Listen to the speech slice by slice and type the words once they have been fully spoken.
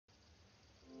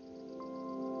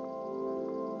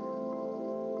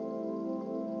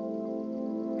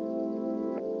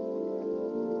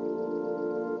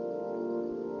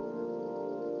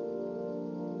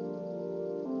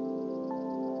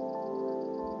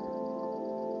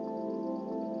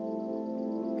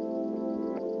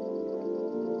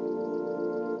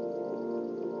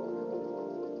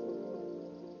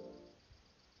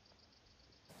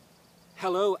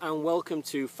Hello and welcome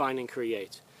to Find and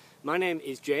Create. My name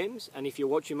is James, and if you're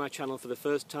watching my channel for the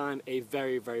first time, a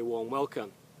very warm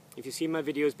welcome. If you've seen my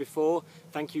videos before,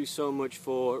 thank you so much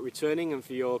for returning and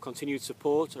for your continued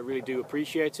support. I really do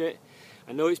appreciate it.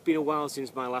 I know it's been a while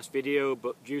since my last video,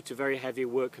 but due to very heavy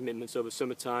work commitments over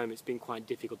summertime, it's been quite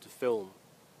difficult to film.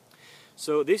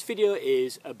 So this video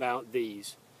is about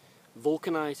these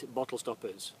Vulcanite bottle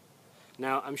stoppers.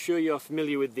 Now, I'm sure you're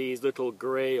familiar with these little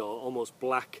grey or almost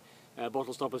black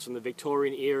bottle stoppers from the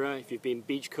Victorian era. If you've been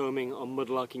beachcombing or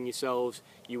mudlarking yourselves,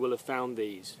 you will have found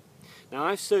these. Now,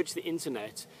 I've searched the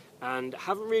internet and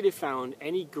haven't really found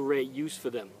any great use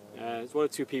for them. One or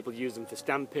two people use them for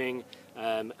stamping,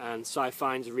 and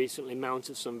Sci-Fine's recently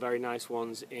mounted some very nice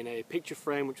ones in a picture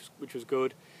frame, which was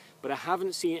good, but I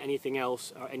haven't seen anything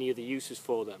else or any other uses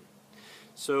for them.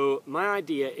 So my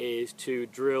idea is to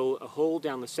drill a hole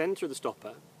down the centre of the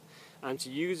stopper, and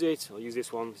to use it, I'll use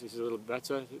this one, this is a little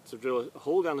better, to drill a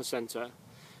hole down the centre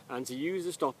and to use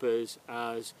the stoppers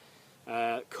as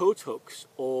coat hooks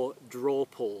or draw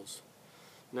pulls.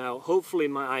 Now, hopefully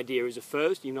my idea is a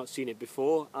first. You've not seen it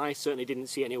before. I certainly didn't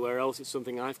see it anywhere else. It's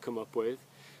something I've come up with.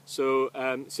 So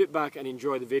sit back and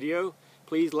enjoy the video.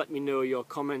 Please let me know your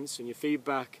comments and your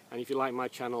feedback, and if you like my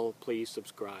channel, please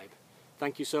subscribe.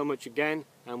 Thank you so much again,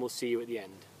 and we'll see you at the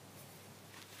end.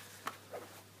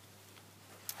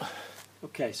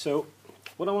 Okay, so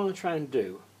what I want to try and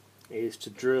do is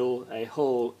to drill a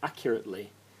hole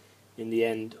accurately in the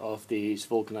end of these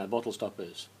Vulcanite bottle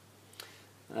stoppers.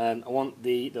 I want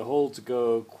the hole to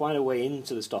go quite a way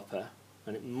into the stopper,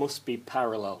 and it must be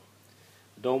parallel.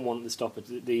 I don't want the stopper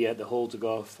the hole to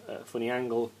go off at a funny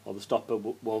angle, or the stopper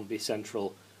won't be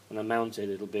central. When I mount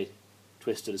it, it'll be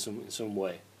twisted in some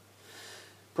way.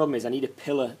 Problem is, I need a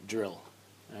pillar drill.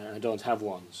 I don't have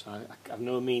one, so I have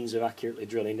no means of accurately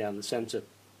drilling down the centre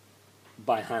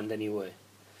by hand anyway.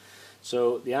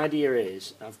 So the idea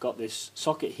is, I've got this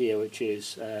socket here which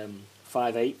is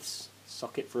 5/8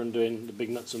 socket for undoing the big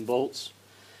nuts and bolts,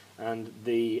 and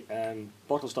the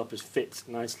bottle stoppers fit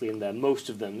nicely in there. Most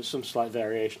of them, there's some slight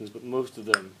variations, but most of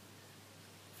them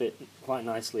fit quite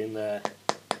nicely in there.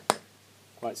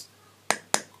 It's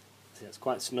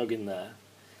quite snug in there.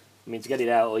 I mean, to get it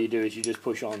out, all you do is you just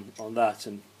push on that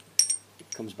and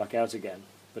it comes back out again,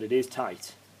 but it is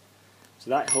tight. So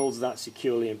that holds that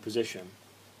securely in position.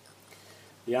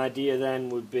 The idea then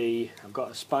would be, I've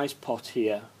got a spice pot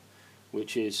here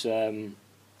which is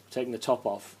taking the top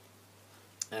off,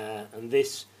 and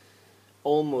this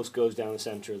almost goes down the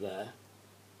centre of there.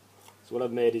 So what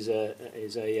I've made is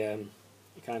a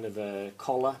kind of a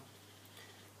collar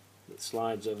that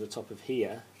slides over the top of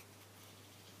here.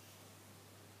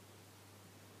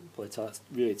 Pull it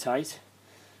really tight,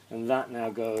 and that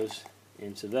now goes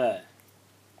into there,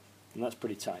 and that's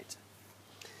pretty tight.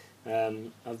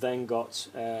 I've then got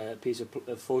a piece of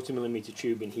 40mm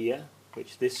tube in here,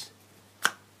 which this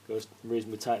goes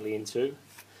reasonably tightly into.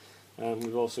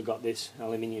 We've also got this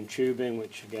aluminium tubing,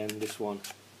 which again, this one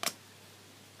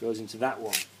goes into that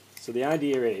one. So the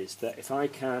idea is that if I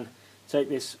can take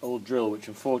this old drill, which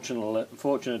I'm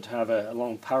fortunate to have a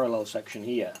long parallel section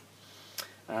here,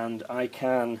 and I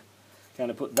can kind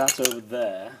of put that over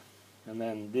there, and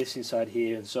then this inside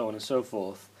here, and so on and so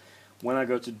forth. When I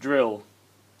go to drill,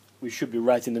 we should be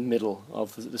right in the middle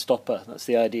of the stopper. That's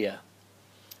the idea.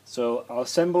 So I'll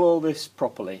assemble all this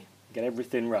properly, get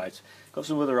everything right. Got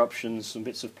some other options, some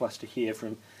bits of plastic here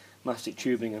from mastic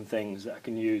tubing and things that I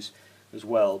can use as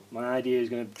well. My idea is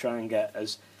going to try and get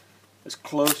as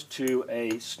close to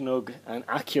a snug and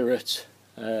accurate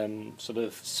sort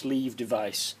of sleeve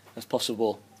device as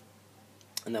possible,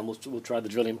 and then we'll try the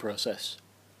drilling process.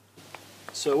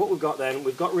 So what we've got then,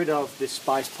 we've got rid of this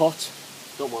spice pot,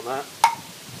 don't want that,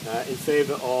 in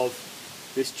favour of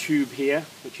this tube here,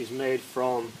 which is made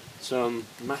from some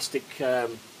mastic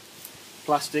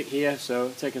plastic here.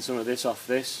 So taking some of this off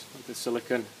the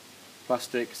silicone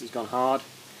plastic because it's gone hard,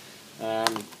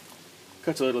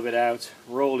 cut a little bit out,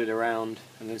 rolled it around,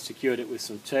 and then secured it with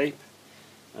some tape,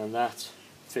 and that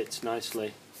fits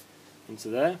nicely into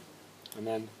there. And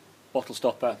then bottle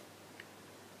stopper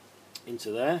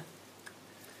into there.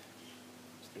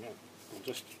 I'll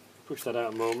just push that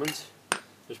out a moment,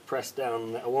 just press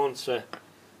down. I won't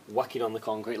whack it on the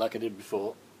concrete like I did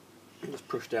before, just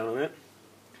push down on it.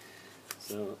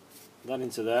 So that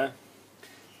into there.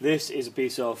 This is a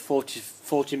piece of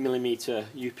 40mm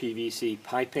UPVC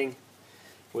piping,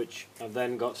 which I've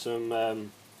then got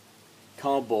some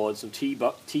cardboard, some tea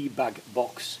bag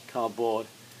box cardboard,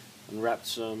 and wrapped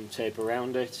some tape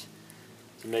around it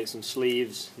to make some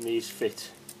sleeves, and these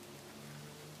fit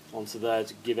onto there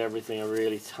to give everything a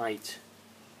really tight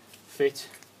fit.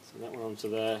 So that one onto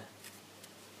there,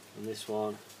 and this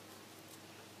one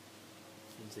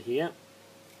into here.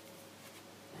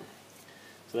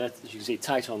 So that, as you can see,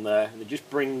 tight on there, and they just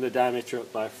bring the diameter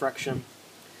up by a fraction.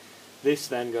 This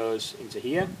then goes into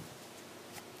here,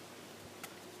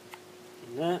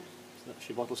 in there. So that's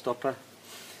your bottle stopper.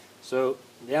 So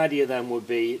the idea then would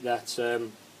be that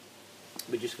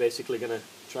we're just basically going to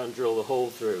try and drill the hole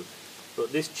through,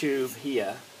 but this tube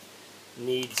here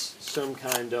needs some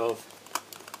kind of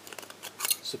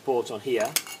support on here.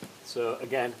 So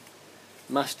again,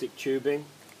 mastic tubing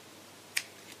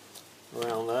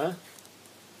around there.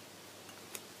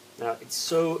 Now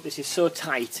this is so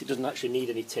tight it doesn't actually need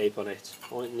any tape on it.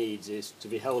 All it needs is to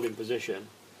be held in position,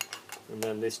 and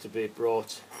then this to be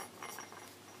brought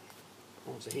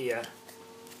onto here,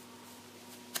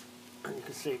 and you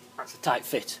can see that's a tight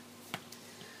fit.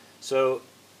 So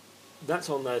that's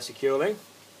on there securely.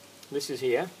 This is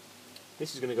here.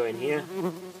 This is going to go in here.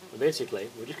 And basically,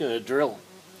 we're just going to drill.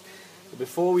 But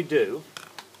before we do,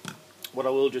 what I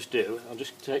will just do, I'll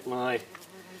just take my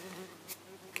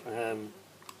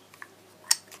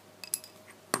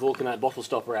Vulcanite bottle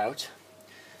stopper out,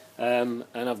 and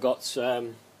I've got a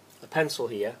pencil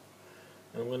here.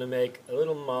 I'm going to make a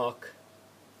little mark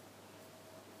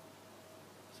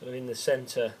sort of in the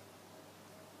centre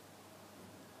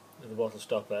of the bottle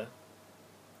stopper,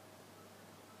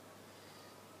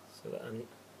 so that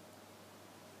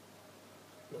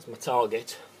that's my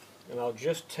target. And I'll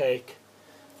just take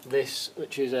this,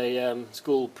 which is a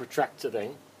school protractor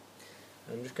thing,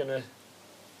 and I'm just going to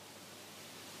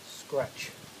scratch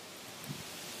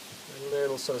a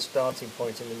little sort of starting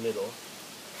point in the middle of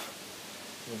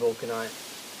the Vulcanite,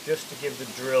 just to give the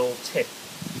drill tip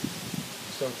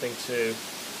something to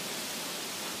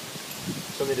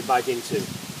bite into,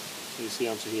 so you see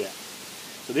onto here.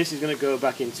 So this is going to go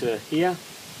back into here,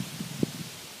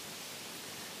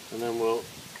 and then we'll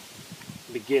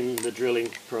begin the drilling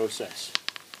process.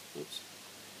 Oops.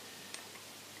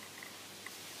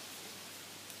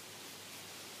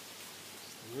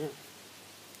 Yeah.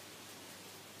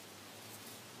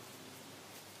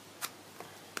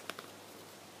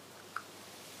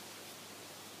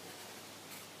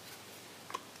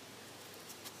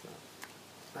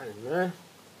 That in there.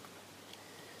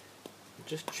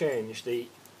 Just change the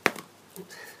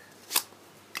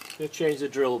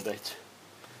drill bit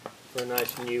for a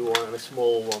nice new one and a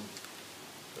small one.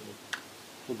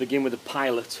 We'll begin with a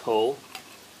pilot hole.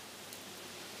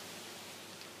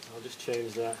 I'll just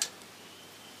change that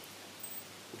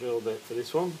drill bit for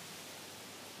this one.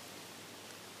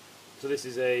 So this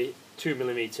is a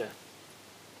 2mm. That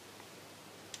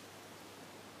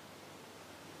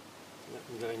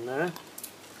can go in there.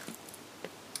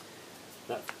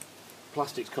 That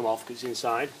plastic's come off because it's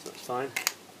inside, so that's fine.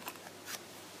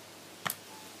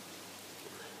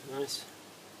 Nice.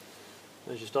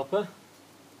 There's your stopper.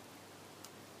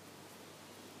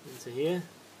 Into here.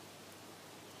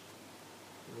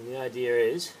 And the idea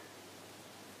is,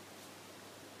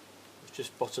 it's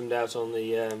just bottomed out on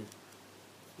the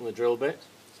drill bit.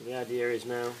 So the idea is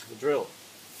now the drill.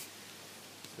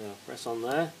 So press on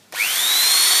there.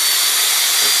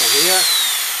 Press on here.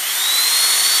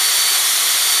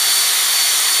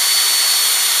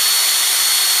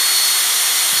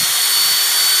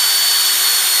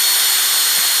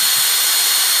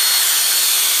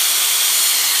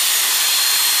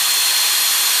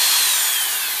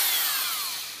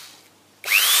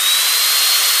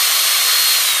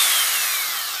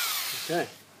 Okay.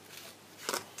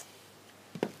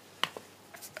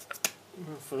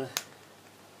 Now for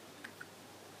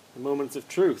the moment of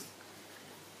truth.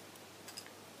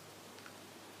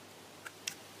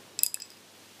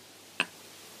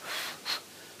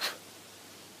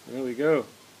 There we go.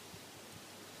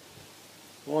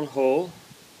 One hole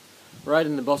right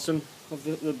in the bottom of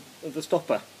the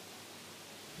stopper.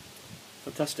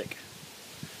 Fantastic.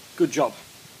 Good job.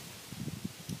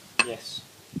 Yes.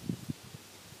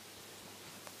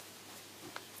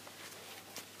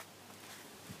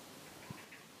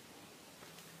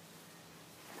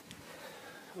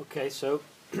 Okay, so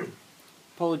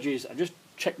apologies, I just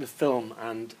checked the film,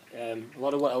 and a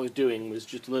lot of what I was doing was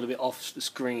just a little bit off the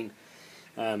screen.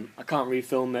 I can't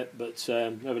refilm it, but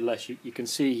nevertheless you can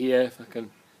see here, if I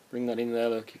can bring that in there,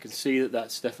 look, you can see that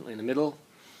that's definitely in the middle.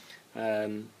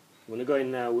 I'm going to go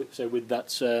in now with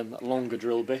that longer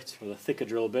drill bit, or the thicker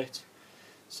drill bit.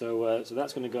 So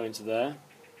that's going to go into there.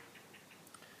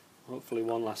 Hopefully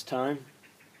one last time.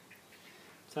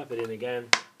 Tap it in again.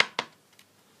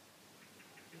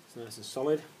 It's nice and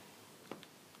solid.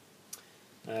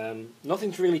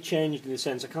 Nothing's really changed in the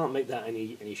sense I can't make that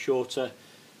any shorter.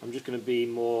 I'm just going to be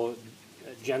more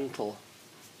gentle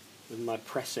with my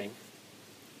pressing.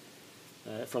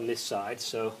 from this side.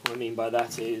 So what I mean by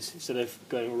that is, instead of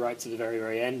going right to the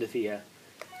very end of here,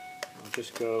 I'll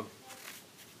just go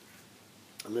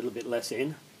a little bit less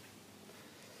in.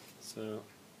 So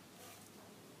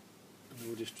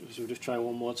we'll just try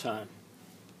one more time.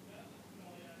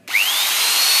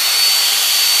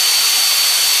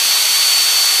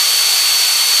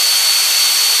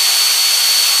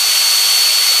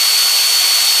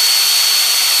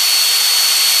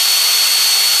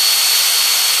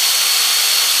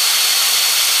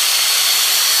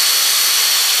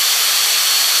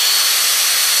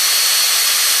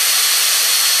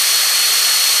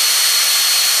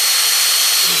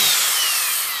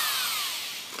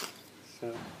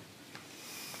 So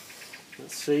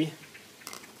let's see.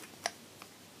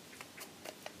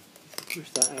 Push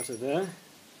that out of there.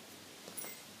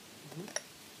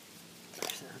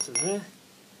 Push that out of there.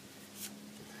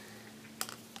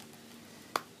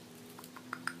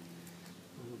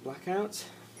 And the black out.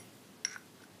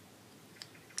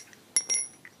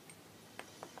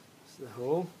 That's the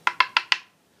hole.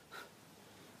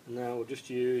 And now we'll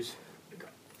just use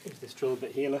this drill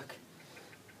bit here, look.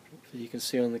 Hopefully you can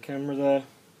see on the camera there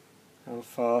how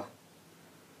far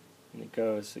it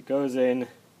goes. It goes in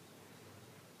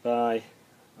by,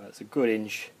 well, it's a good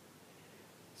inch,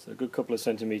 so a good couple of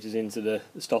centimetres into the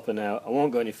stopper now. I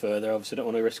won't go any further, obviously I don't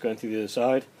want to risk going through the other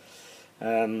side,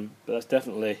 but that's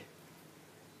definitely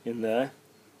in there.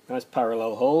 Nice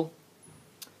parallel hole.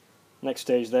 Next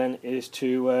stage then is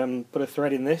to put a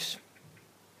thread in this,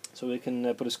 so we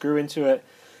can put a screw into it,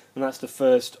 and that's the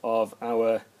first of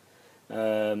our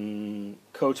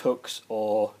coat hooks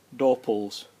or door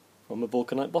pulls from a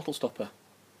Vulcanite bottle stopper.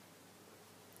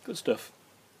 Good stuff.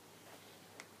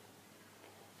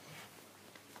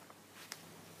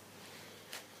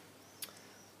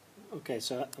 Okay,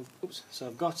 so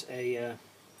I've got a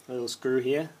little screw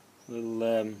here, a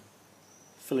little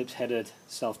Phillips headed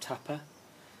self tapper,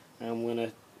 and I'm going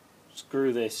to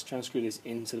try and screw this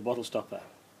into the bottle stopper.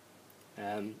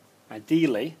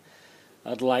 Ideally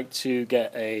I'd like to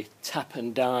get a tap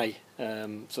and die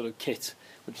sort of kit,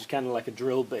 which is kind of like a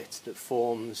drill bit that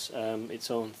forms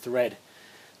its own thread,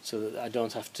 so that I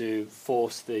don't have to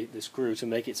force the screw to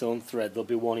make its own thread. There'll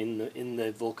be one in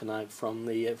the Vulcanite from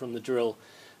the drill,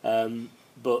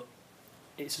 but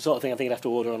it's the sort of thing I think I'd have to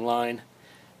order online,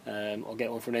 or get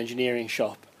one from an engineering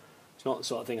shop. It's not the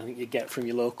sort of thing I think you get from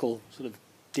your local sort of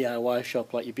DIY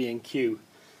shop like your B&Q.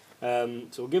 So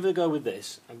we'll give it a go with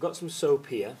this. I've got some soap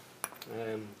here,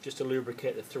 just to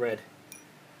lubricate the thread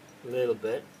a little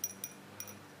bit,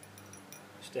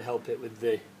 just to help it with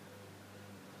the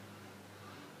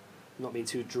not being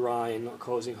too dry and not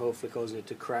hopefully causing it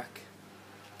to crack.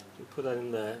 So put that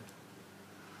in there.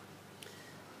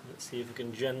 Let's see if we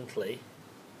can gently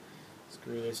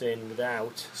screw this in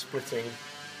without splitting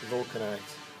the Vulcanite.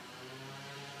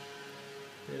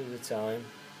 A bit at a time.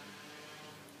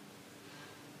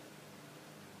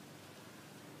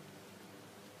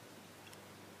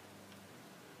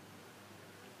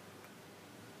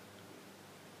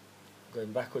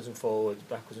 Going backwards and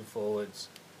forwards,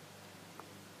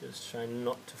 just trying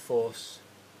not to force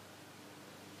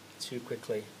too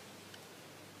quickly.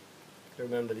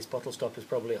 Remember, this bottle stopper is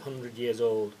probably 100 years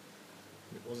old.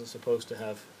 It wasn't supposed to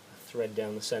have a thread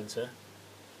down the centre.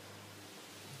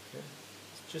 Okay.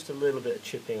 It's just a little bit of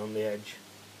chipping on the edge,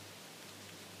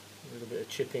 a little bit of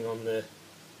chipping on the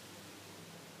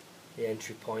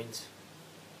entry point.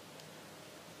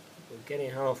 We're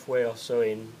getting halfway or so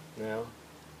in now.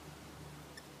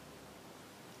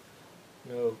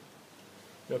 No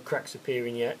cracks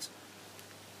appearing yet.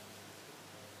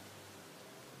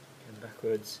 And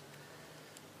backwards,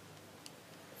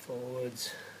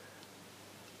 forwards.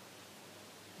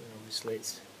 And obviously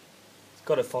it's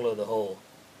got to follow the hole.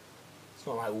 It's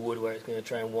not like wood where it's going to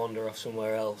try and wander off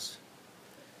somewhere else.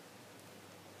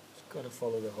 It's got to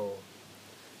follow the hole.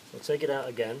 So I'll take it out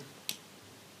again.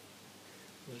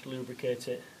 Just lubricate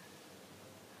it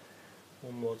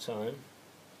one more time.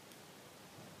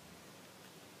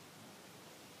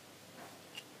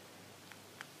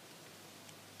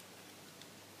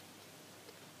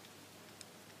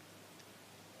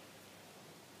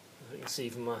 You can see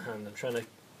from my hand, I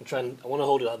want to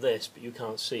hold it like this, but you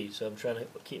can't see, so I'm trying to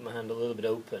keep my hand a little bit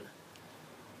open.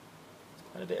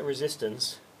 Quite a bit of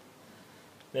resistance.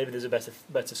 Maybe there's a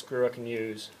better screw I can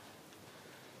use.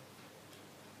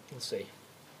 We'll see.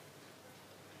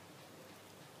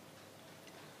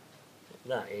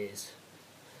 That is,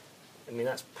 I mean,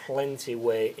 that's plenty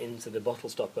way into the bottle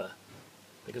stopper,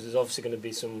 because there's obviously going to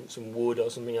be some wood or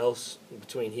something else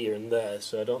between here and there,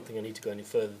 so I don't think I need to go any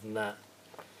further than that.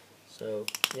 So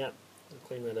yeah, I'll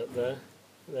clean that up there.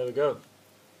 There we go.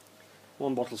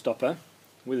 one bottle stopper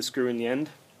with a screw in the end.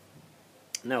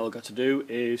 Now all I've got to do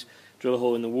is drill a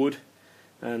hole in the wood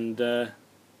and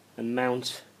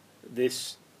mount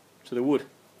this to the wood.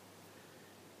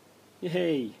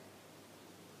 Yay!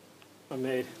 I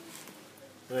made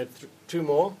two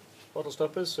more bottle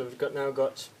stoppers, so we've now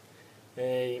got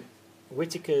a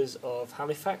Whittaker's of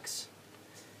Halifax,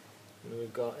 and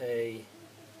we've got a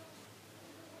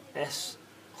S.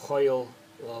 Hoyle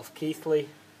of Keighley,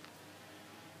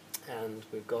 and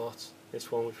we've got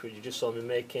this one which you just saw me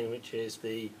making, which is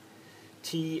the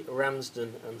T.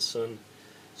 Ramsden and Son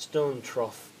Stone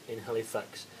Trough in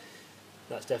Halifax.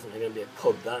 That's definitely going to be a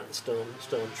pub, that stone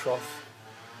trough.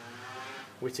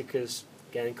 Whittaker's,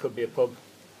 again, could be a pub.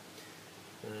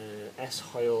 S.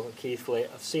 Hoyle of Keighley.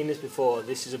 I've seen this before.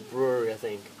 This is a brewery, I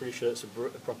think. Pretty sure it's a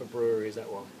proper brewery, is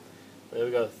that one. There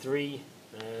we go, 3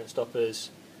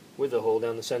 stoppers with a hole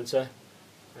down the centre.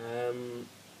 And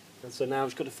so now I've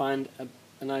just got to find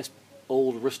a nice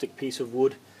old rustic piece of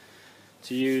wood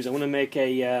to use. I want to make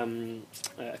a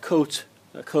coat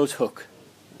hook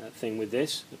thing with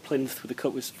this, a plinth with a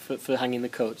coat for hanging the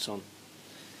coats on.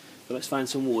 So let's find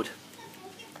some wood.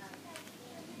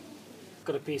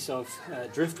 Got a piece of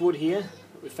driftwood here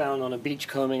that we found on a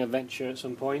beachcombing adventure at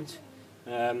some point.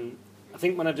 I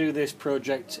think when I do this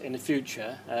project in the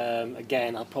future,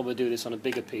 again, I'll probably do this on a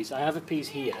bigger piece. I have a piece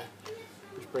here,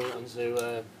 just bring it onto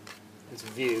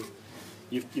view.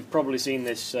 You've probably seen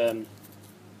this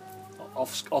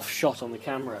off shot on the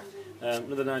camera.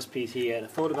 Another nice piece here, and I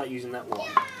thought about using that one.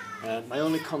 My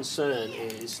only concern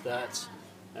is that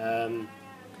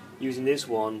using this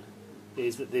one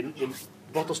is that the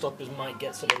bottle stoppers might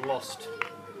get sort of lost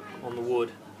on the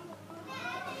wood.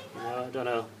 I don't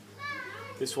know.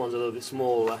 This one's a little bit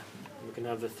smaller. We can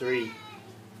have the 3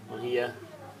 on here,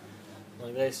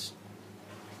 like this.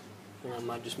 And I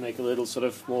might just make a little sort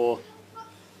of more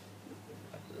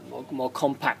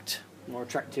compact, more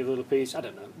attractive little piece. I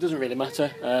don't know. It doesn't really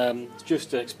matter. It's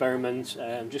just an experiment,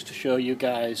 just to show you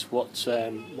guys what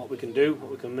we can do, what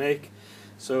we can make.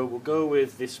 So we'll go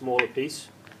with this smaller piece.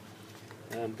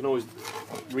 We can always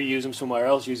reuse them somewhere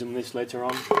else, use them in this later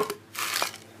on.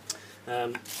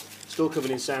 Still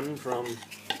covered in sand from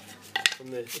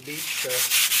the beach,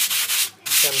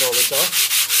 sand all this off.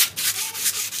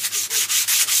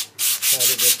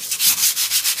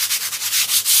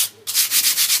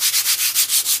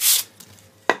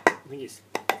 I think it's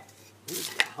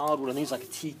hardwood. I think it's like a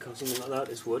teak or something like that,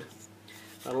 this wood.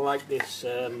 I like this.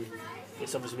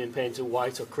 It's obviously been painted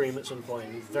white or cream at some point.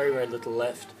 Very, very little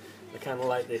left. I kind of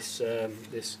like this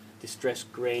this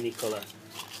distressed grainy colour.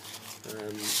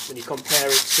 When you compare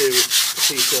it to a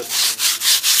piece of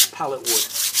pallet wood,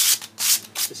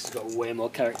 this has got way more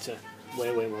character,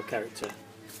 way more character.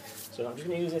 So I'm just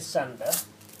going to use this sander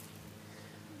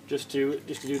just to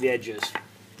do the edges,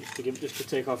 just to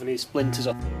take off any splinters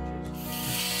off the edges.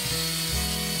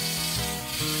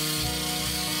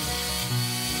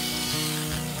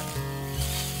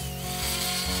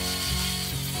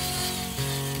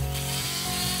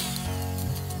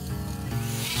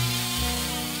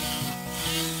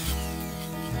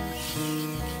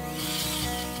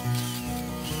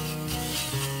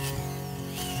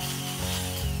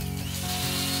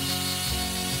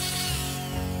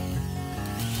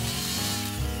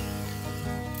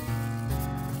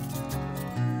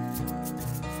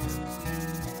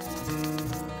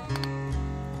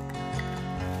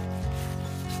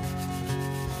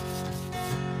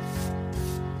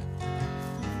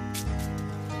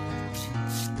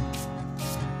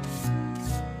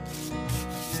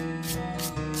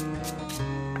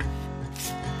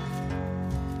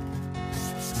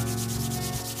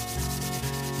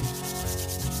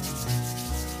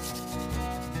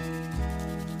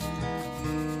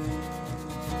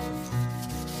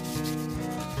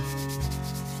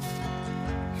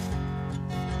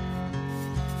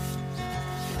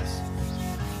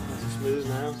 Smooth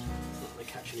now, not going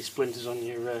to catch any splinters on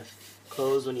your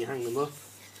clothes when you hang them up.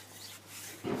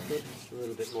 A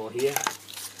little bit more here.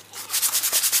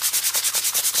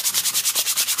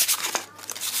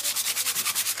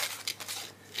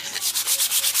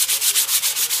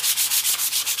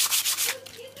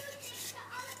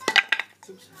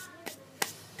 Oops.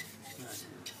 Right.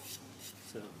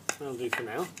 So that'll do for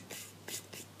now.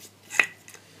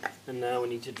 And now we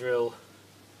need to drill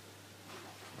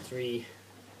 3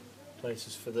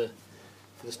 places for the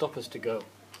stoppers to go.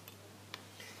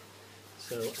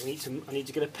 So I need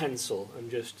to get a pencil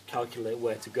and just calculate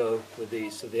where to go with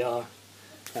these, so they are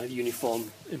kind of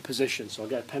uniform in position. So I'll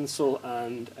get a pencil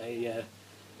and a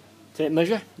tape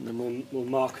measure, and then we'll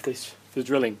mark this for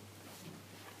drilling.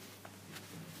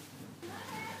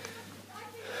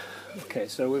 Okay,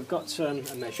 so we've got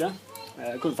a measure.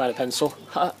 I couldn't find a pencil.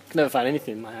 Can never find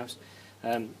anything in my house.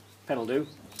 Pen will do.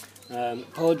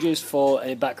 Apologies for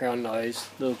a background noise.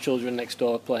 Little children next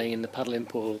door playing in the paddling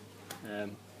pool.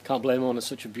 Can't blame them on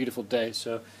such a beautiful day,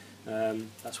 so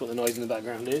that's what the noise in the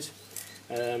background is.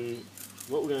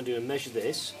 What we're going to do is measure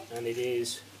this, and it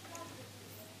is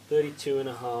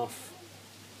 32.5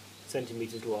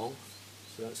 centimetres long,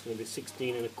 so that's going to be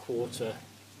 16.25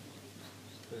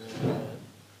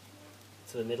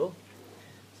 to the middle,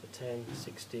 so 10,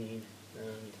 16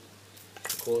 and a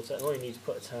quarter. I only need to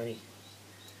put a tiny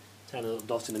little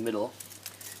dot in the middle.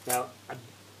 Now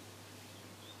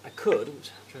I could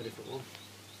try a different one.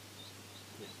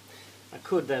 Yeah. I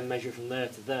could then measure from there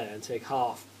to there and take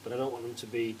half, but I don't want them to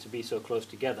be so close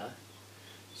together,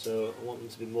 so I want them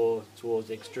to be more towards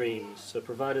the extremes. So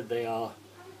provided they are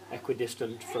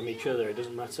equidistant from each other, it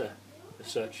doesn't matter as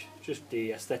such, just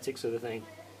the aesthetics of the thing.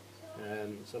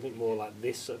 So I think more like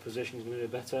this sort of position is going to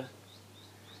be better.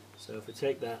 So if we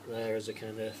take that there as a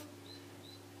kind of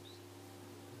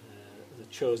the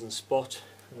chosen spot,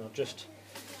 and I'll just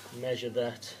measure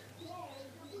that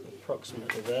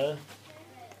approximately there.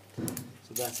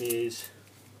 So that is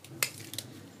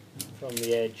from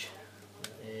the edge.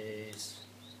 That is,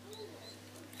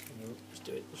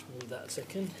 let's move that a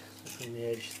second. So from the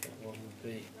edge, that one would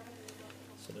be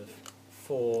sort of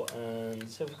 4, and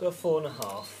so we've got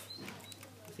 4.5.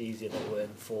 It's easier that way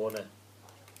than 4 and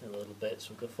a little bit. So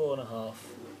we've got 4.5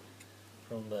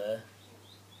 from there.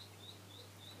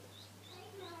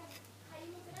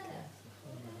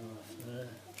 There.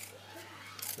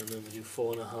 And then we do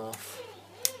 4.5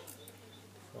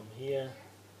 from here,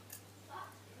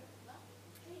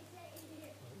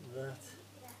 like that,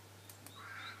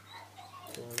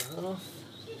 4.5.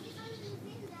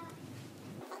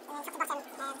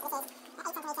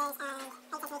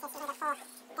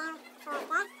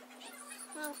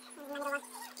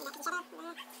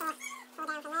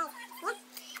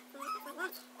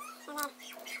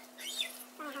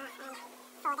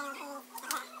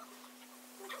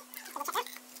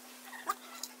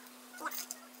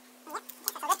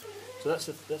 So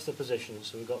that's the position.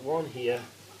 So we've got one here,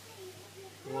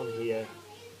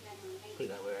 put it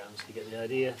that way around so you get the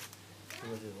idea. And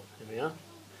we'll do one. Here we are.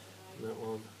 And that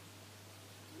one.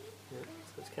 Yeah,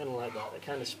 so it's kind of like that, the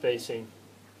kind of spacing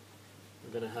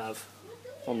we're going to have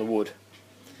on the wood.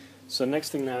 So next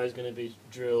thing now is going to be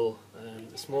drill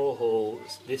a small hole,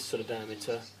 this sort of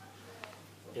diameter,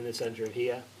 in the centre of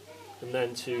here, and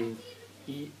then to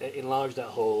enlarge that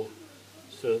hole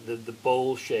so the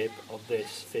bowl shape of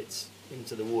this fits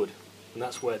into the wood, and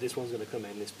that's where this one's going to come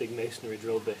in, this big masonry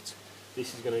drill bit.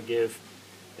 This is going to give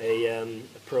a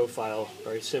profile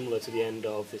very similar to the end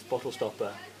of this bottle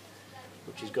stopper,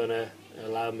 which is going to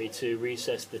allow me to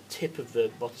recess the tip of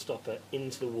the bottle stopper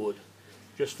into the wood,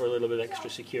 just for a little bit extra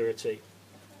security.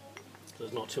 So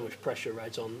there's not too much pressure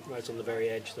right on the very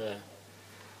edge there.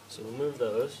 So we'll move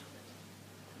those,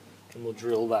 and we'll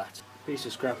drill that. Piece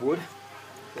of scrap wood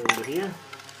over here.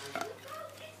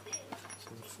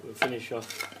 So we'll finish off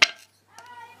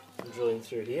drilling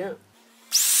through here.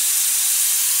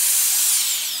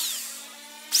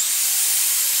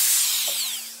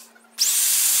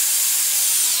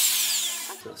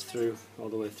 So that's through all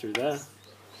the way through there.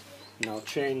 And I'll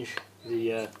change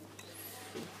the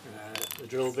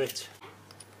drill bit.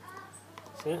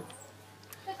 That's it.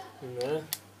 In there.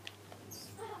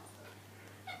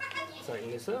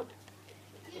 Tighten this up.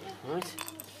 Right.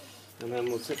 And then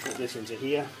we'll put this into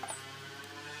here.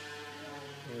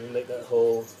 And make that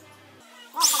hole.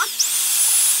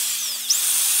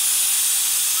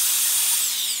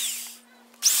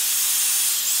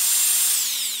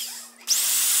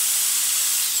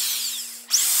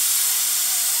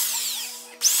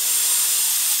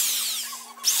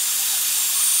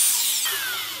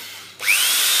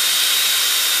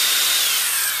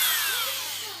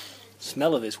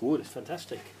 Smell of this wood is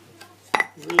fantastic.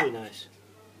 Really nice.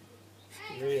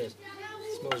 It really is.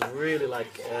 It smells really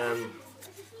like, I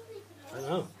don't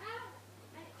know,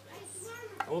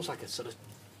 almost like a sort of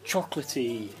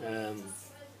chocolatey,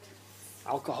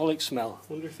 alcoholic smell.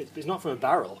 I wonder if it's not from a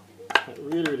barrel. It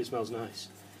really, really smells nice.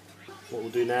 What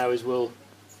we'll do now is we'll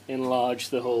enlarge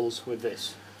the holes with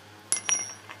this.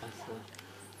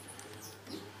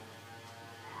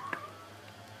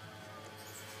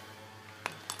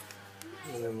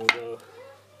 And then we'll go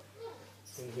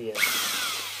in here.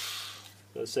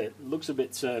 As I say, it looks a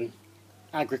bit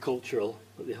agricultural,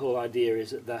 but the whole idea is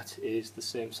that that is the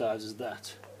same size as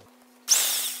that.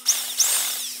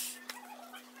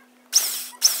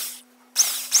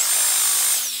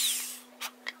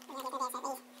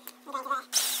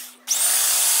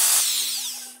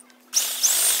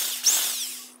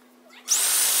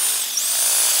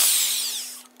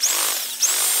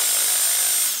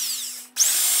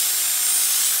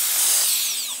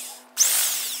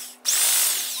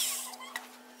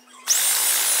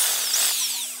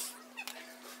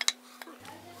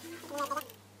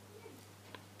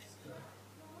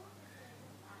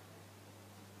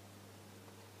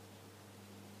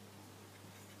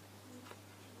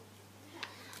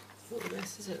 What a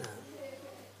mess is it now?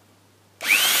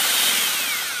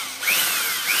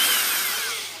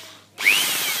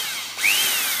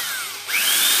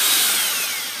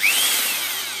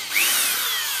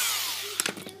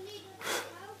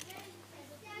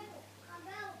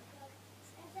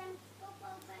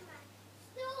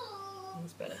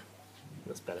 That's better.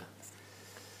 That's better.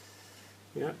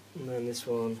 Yeah, and then this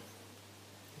one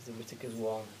is the Whittaker's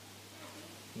one.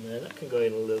 And then that can go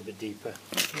in a little bit deeper.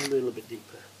 A little bit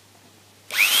deeper.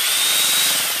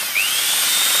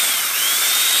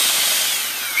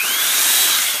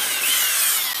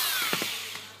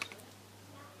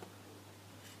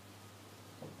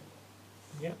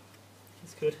 Yeah,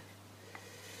 that's good.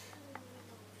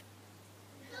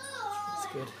 That's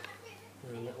good.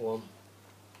 And that one.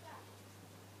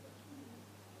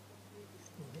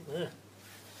 There.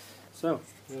 So,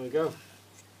 there we go.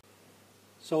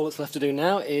 So all that's left to do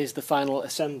now is the final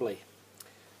assembly.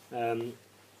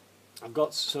 I've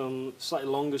got some slightly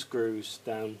longer screws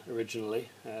down originally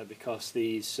because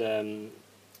these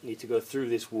need to go through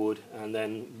this wood and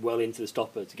then well into the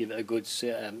stopper to give it a good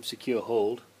secure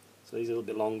hold. So these are a little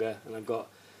bit longer, and I've got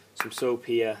some soap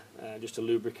here just to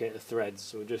lubricate the threads.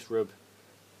 So we'll just rub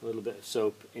a little bit of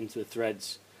soap into the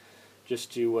threads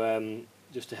just to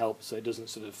help so it doesn't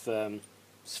sort of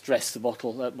stress the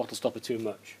bottle stopper too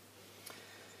much.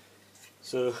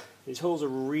 So these holes are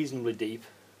reasonably deep.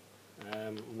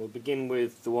 We'll begin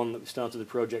with the one that we started the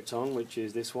project on, which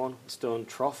is this one, stone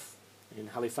trough in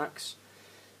Halifax,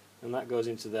 and that goes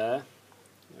into there.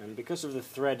 And because of the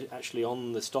thread actually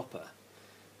on the stopper,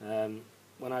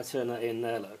 when I turn that in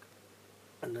there, look,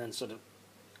 and then sort of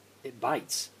it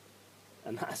bites,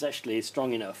 and that's actually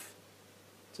strong enough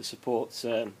to support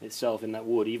itself in that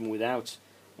wood even without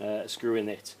a screw in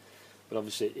it. But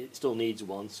obviously it still needs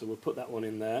one, so we'll put that one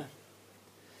in there.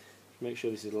 Make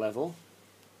sure this is level.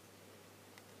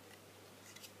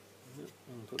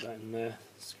 I'll put that in there,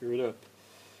 screw it up.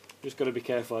 Just got to be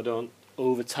careful I don't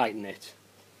over tighten it.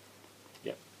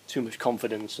 Get too much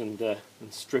confidence and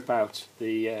strip out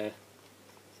the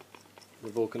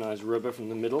vulcanized rubber from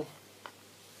the middle.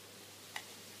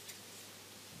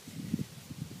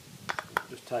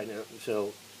 Just tighten it up until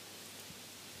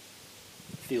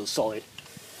it feels solid.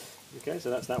 Okay,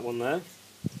 so that's that one there.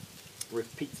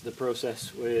 Repeat the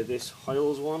process with this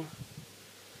Hoyles one.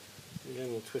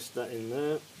 Again, we'll twist that in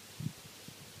there.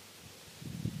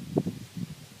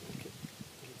 Get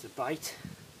it to bite.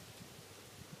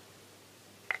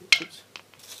 Oops.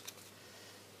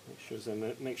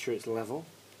 Make sure it's level,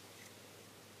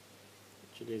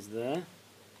 which it is there.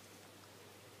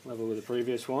 Level with the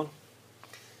previous one.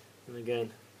 And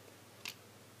again,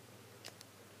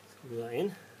 screw that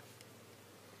in.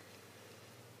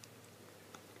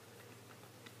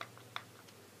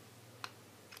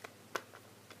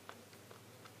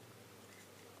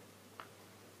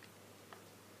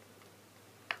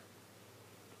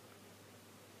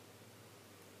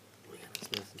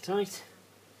 Nice and tight.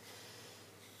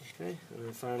 Okay, and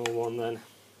the final one then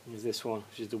is this one,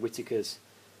 which is the Whittakers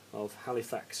of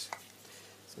Halifax.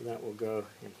 So that will go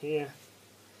in here.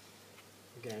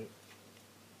 Again,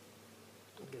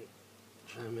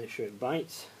 try and make sure it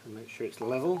bites and make sure it's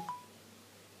level.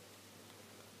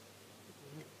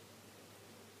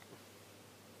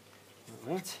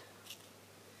 Like that.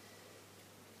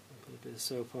 Put a bit of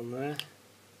soap on there.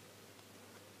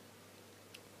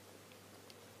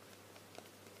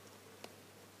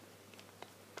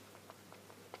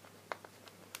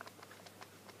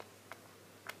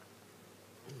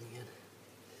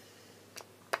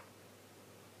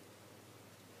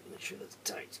 Make sure that's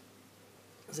tight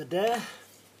as a dare.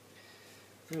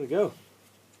 There we go.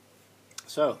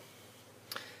 So,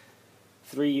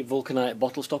 3 Vulcanite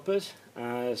bottle stoppers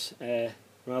as a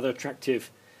rather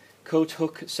attractive coat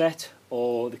hook set,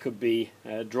 or they could be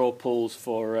drawer pulls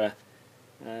for a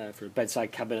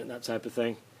bedside cabinet, that type of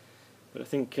thing. But I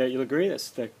think you'll agree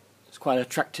it's quite an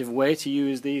attractive way to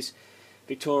use these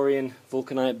Victorian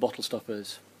Vulcanite bottle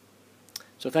stoppers.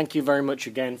 So thank you very much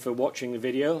again for watching the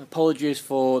video. Apologies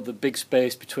for the big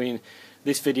space between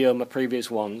this video and my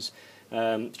previous ones.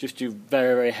 Just do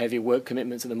very, very heavy work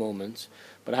commitments at the moment.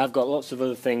 But I have got lots of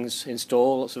other things in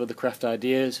store, lots of other craft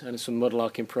ideas and some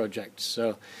mudlarking projects.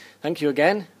 So thank you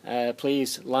again.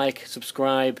 Please like,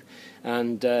 subscribe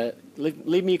and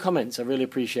leave me your comments. I really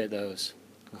appreciate those.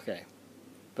 Okay,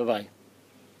 bye-bye.